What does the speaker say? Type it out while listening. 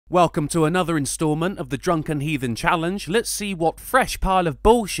Welcome to another installment of the Drunken Heathen Challenge. Let's see what fresh pile of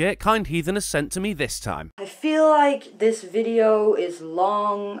bullshit Kind Heathen has sent to me this time. I feel like this video is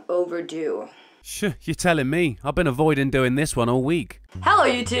long overdue. Shh, you're telling me. I've been avoiding doing this one all week. Hello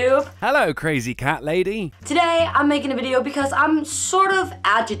YouTube! Hello, crazy cat lady. Today I'm making a video because I'm sort of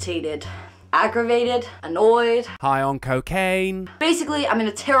agitated. Aggravated, annoyed. High on cocaine. Basically, I'm in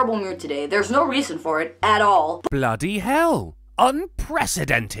a terrible mood today. There's no reason for it at all. Bloody hell.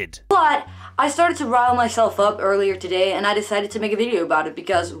 Unprecedented. But I started to rile myself up earlier today and I decided to make a video about it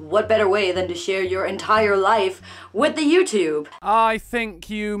because what better way than to share your entire life with the YouTube? I think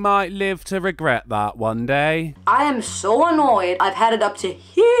you might live to regret that one day. I am so annoyed. I've had it up to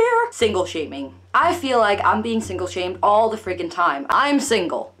here. Single shaming. I feel like I'm being single shamed all the freaking time. I'm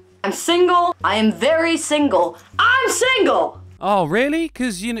single. I'm single. I am very single. I'm single! Oh, really?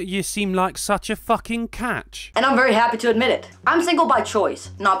 Because, you seem like such a fucking catch. And I'm very happy to admit it. I'm single by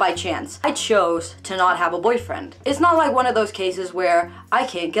choice, not by chance. I chose to not have a boyfriend. It's not like one of those cases where I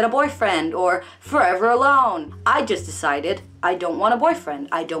can't get a boyfriend or forever alone. I just decided I don't want a boyfriend.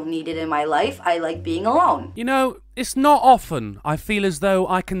 I don't need it in my life. I like being alone. You know, it's not often I feel as though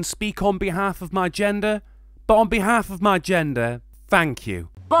I can speak on behalf of my gender, but on behalf of my gender, thank you.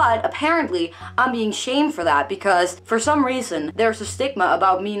 But apparently, I'm being shamed for that because for some reason, there's a stigma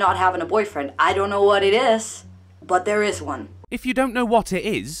about me not having a boyfriend. I don't know what it is, but there is one. If you don't know what it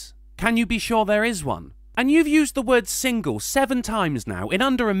is, can you be sure there is one? And you've used the word single 7 times now in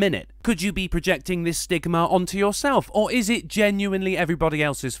under a minute. Could you be projecting this stigma onto yourself, or is it genuinely everybody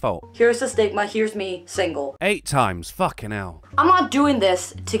else's fault? Here's the stigma, here's me, single. 8 times, fucking hell. I'm not doing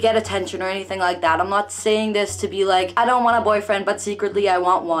this to get attention or anything like that. I'm not saying this to be like, I don't want a boyfriend, but secretly I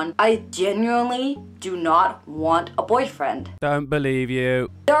want one. I genuinely do not want a boyfriend. Don't believe you.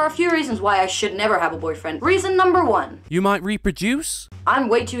 There are a few reasons why I should never have a boyfriend. Reason number 1. You might reproduce? I'm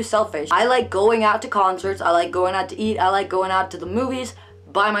way too selfish. I like going out to concerts, I like going out to eat, I like going out to the movies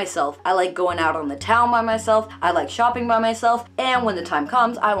by myself. I like going out on the town by myself, I like shopping by myself, and when the time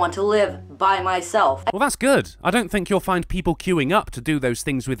comes, I want to live by myself. Well, that's good. I don't think you'll find people queuing up to do those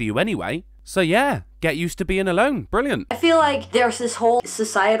things with you anyway. So yeah, get used to being alone. Brilliant. I feel like there's this whole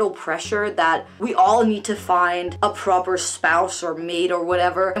societal pressure that we all need to find a proper spouse or mate or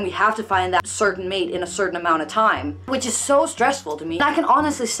whatever, and we have to find that certain mate in a certain amount of time, which is so stressful to me. And I can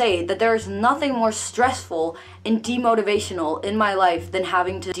honestly say that there is nothing more stressful and demotivational in my life than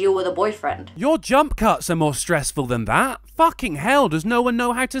having to deal with a boyfriend. Your jump cuts are more stressful than that. Fucking hell, does no one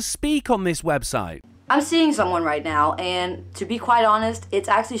know how to speak on this website? I'm seeing someone right now, and to be quite honest, it's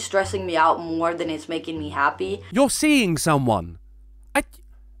actually stressing me out more than it's making me happy. You're seeing someone?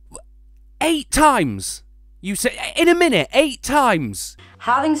 8 times? You say, in a minute, 8 times?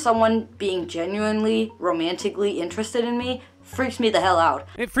 Having someone being genuinely, romantically interested in me freaks me the hell out.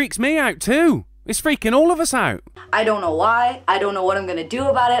 It freaks me out too. It's freaking all of us out. I don't know why, I don't know what I'm gonna do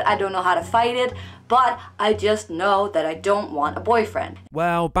about it, I don't know how to fight it, but I just know that I don't want a boyfriend.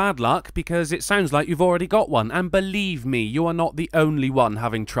 Well, bad luck, because it sounds like you've already got one, and believe me, you are not the only one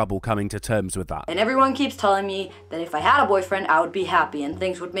having trouble coming to terms with that. And everyone keeps telling me that if I had a boyfriend, I would be happy and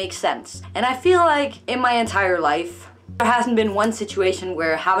things would make sense. And I feel like in my entire life, there hasn't been one situation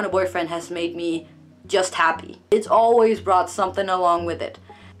where having a boyfriend has made me just happy. It's always brought something along with it.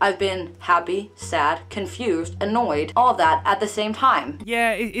 I've been happy, sad, confused, annoyed, all of that at the same time.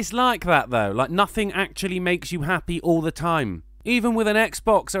 Yeah, it's like that though. Like nothing actually makes you happy all the time. Even with an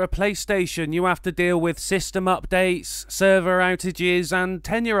Xbox or a PlayStation, you have to deal with system updates, server outages, and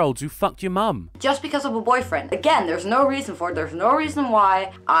 10-year-olds who fucked your mum. Just because of a boyfriend. Again, there's no reason for it. There's no reason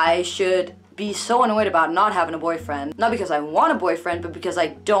why I should be so annoyed about not having a boyfriend. Not because I want a boyfriend, but because I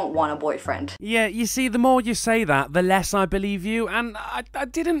don't want a boyfriend. Yeah, you see, the more you say that, the less I believe you, and I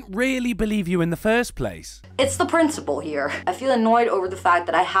didn't really believe you in the first place. It's the principle here. I feel annoyed over the fact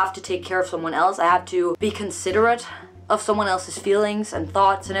that I have to take care of someone else. I have to be considerate of someone else's feelings and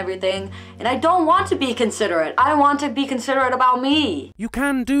thoughts and everything, and I don't want to be considerate. I want to be considerate about me. You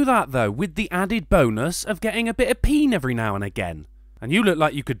can do that though, with the added bonus of getting a bit of peen every now and again. And you look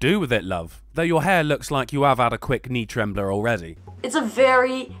like you could do with it, love. Though your hair looks like you have had a quick knee trembler already. It's a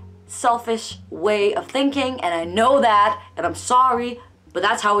very selfish way of thinking, and I know that, and I'm sorry, but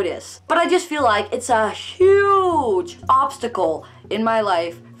that's how it is. But I just feel like it's a huge obstacle in my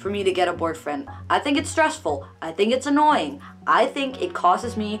life for me to get a boyfriend. I think it's stressful. I think it's annoying. I think it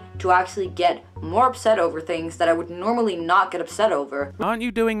causes me to actually get more upset over things that I would normally not get upset over. Aren't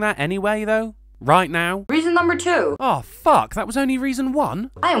you doing that anyway, though? Right now? Reason reason number 2. Oh, fuck, that was only reason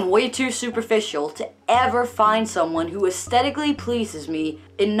 1? I am way too superficial to ever find someone who aesthetically pleases me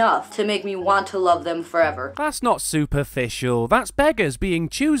enough to make me want to love them forever. That's not superficial. That's beggars being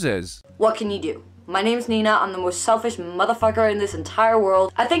choosers. What can you do? My name's Nina, I'm the most selfish motherfucker in this entire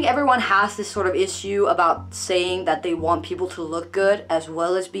world. I think everyone has this sort of issue about saying that they want people to look good as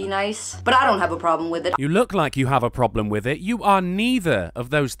well as be nice, but I don't have a problem with it. You look like you have a problem with it. You are neither of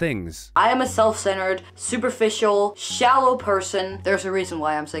those things. I am a self-centered, superficial, shallow person. There's a reason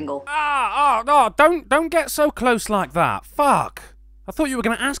why I'm single. Don't get so close like that. Fuck. I thought you were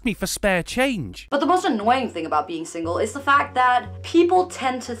going to ask me for spare change. But the most annoying thing about being single is the fact that people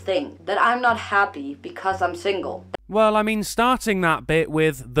tend to think that I'm not happy because I'm single. Well, I mean, starting that bit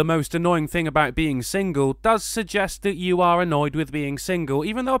with the most annoying thing about being single does suggest that you are annoyed with being single,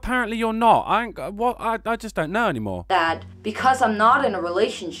 even though apparently you're not. I just don't know anymore. That because I'm not in a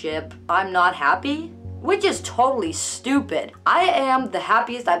relationship, I'm not happy? Which is totally stupid. I am the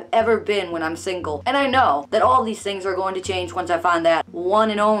happiest I've ever been when I'm single. And I know that all these things are going to change once I find that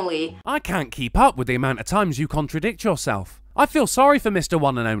one and only. I can't keep up with the amount of times you contradict yourself. I feel sorry for Mr.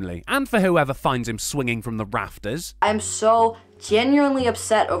 One and Only, and for whoever finds him swinging from the rafters. I'm so genuinely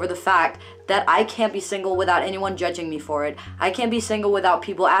upset over the fact that I can't be single without anyone judging me for it. I can't be single without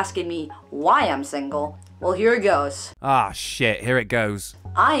people asking me why I'm single. Well, here it goes. Ah, shit, here it goes.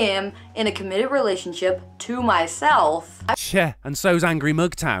 I am in a committed relationship to myself. Cheh, and so's Angry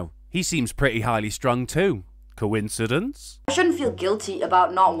Mugtow. He seems pretty highly strung too. Coincidence? I shouldn't feel guilty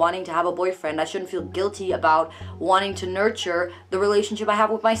about not wanting to have a boyfriend. I shouldn't feel guilty about wanting to nurture the relationship I have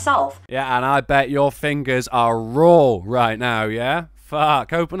with myself. Yeah, and I bet your fingers are raw right now, yeah?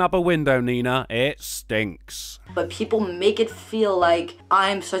 Fuck, open up a window, Nina. It stinks. But people make it feel like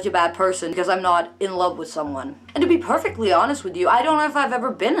I'm such a bad person because I'm not in love with someone. And to be perfectly honest with you, I don't know if I've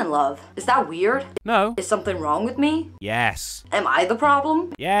ever been in love. Is that weird? No. Is something wrong with me? Yes. Am I the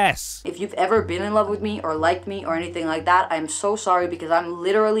problem? Yes. If you've ever been in love with me or liked me or anything like that, I'm so sorry because I'm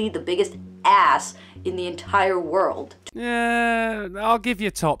literally the biggest ass in the entire world. Yeah, I'll give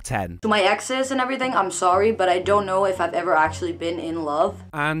you top 10. To my exes and everything, I'm sorry, but I don't know if I've ever actually been in love.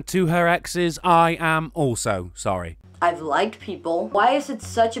 And to her exes, I am also sorry. I've liked people. Why is it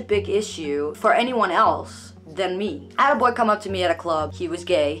such a big issue for anyone else than me? I had a boy come up to me at a club. He was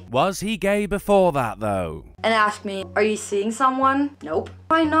gay. Was he gay before that, though? And asked me, are you seeing someone? Nope.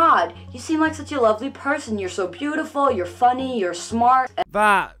 Why not? You seem like such a lovely person. You're so beautiful, you're funny, you're smart.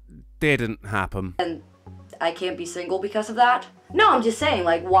 That didn't happen. And I can't be single because of that? No, I'm just saying,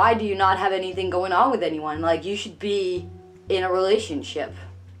 like, why do you not have anything going on with anyone? Like, you should be in a relationship.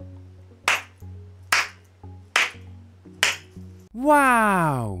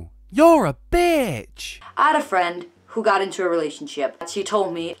 Wow, you're a bitch. I had a friend who got into a relationship. She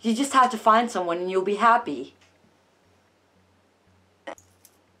told me, you just have to find someone and you'll be happy.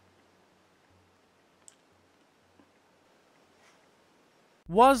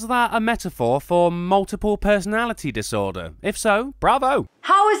 Was that a metaphor for multiple personality disorder? If so, bravo.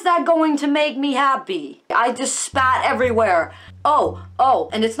 How is that going to make me happy? I just spat everywhere. Oh,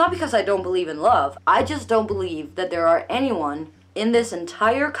 and it's not because I don't believe in love. I just don't believe that there are anyone in this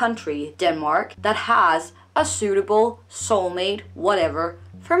entire country, Denmark, that has a suitable soulmate, whatever,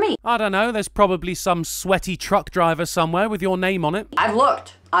 for me. I don't know, there's probably some sweaty truck driver somewhere with your name on it. I've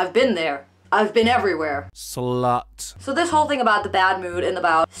looked. I've been there. I've been everywhere. Slut. So this whole thing about the bad mood and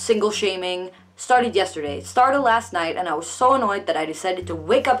about single shaming started yesterday. It started last night and I was so annoyed that I decided to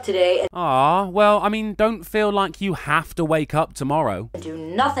wake up today and well, I mean, don't feel like you have to wake up tomorrow. do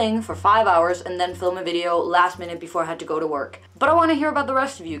nothing for 5 hours and then film a video last minute before I had to go to work. But I want to hear about the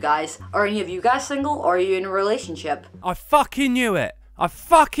rest of you guys. Are any of you guys single or are you in a relationship? I fucking knew it. I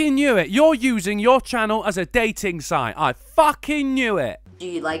fucking knew it. You're using your channel as a dating site. I fucking knew it. Do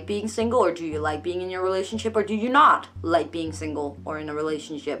you like being single or do you like being in your relationship or do you not like being single or in a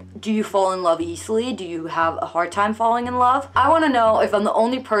relationship? Do you fall in love easily? Do you have a hard time falling in love? I want to know if I'm the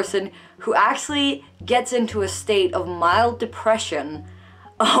only person who actually gets into a state of mild depression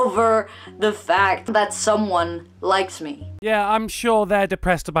over the fact that someone likes me. Yeah, I'm sure they're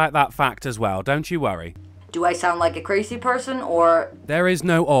depressed about that fact as well, don't you worry. Do I sound like a crazy person or... There is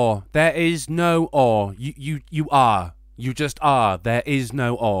no or. There is no or. You are. You just are. There is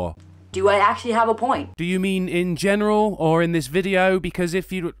no or. Do I actually have a point? Do you mean in general or in this video? Because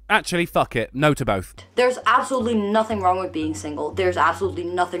if you... Actually, fuck it. No to both. There's absolutely nothing wrong with being single. There's absolutely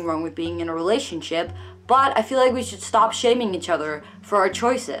nothing wrong with being in a relationship. But I feel like we should stop shaming each other for our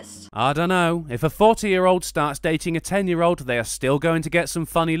choices. I don't know. If a 40-year-old starts dating a 10-year-old, they are still going to get some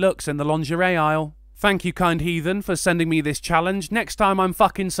funny looks in the lingerie aisle. Thank you, Kind Heathen, for sending me this challenge. Next time I'm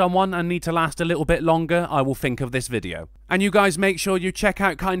fucking someone and need to last a little bit longer, I will think of this video. And you guys make sure you check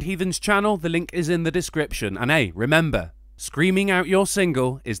out Kind Heathen's channel, the link is in the description. And hey, remember, screaming out you're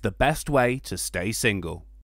single is the best way to stay single.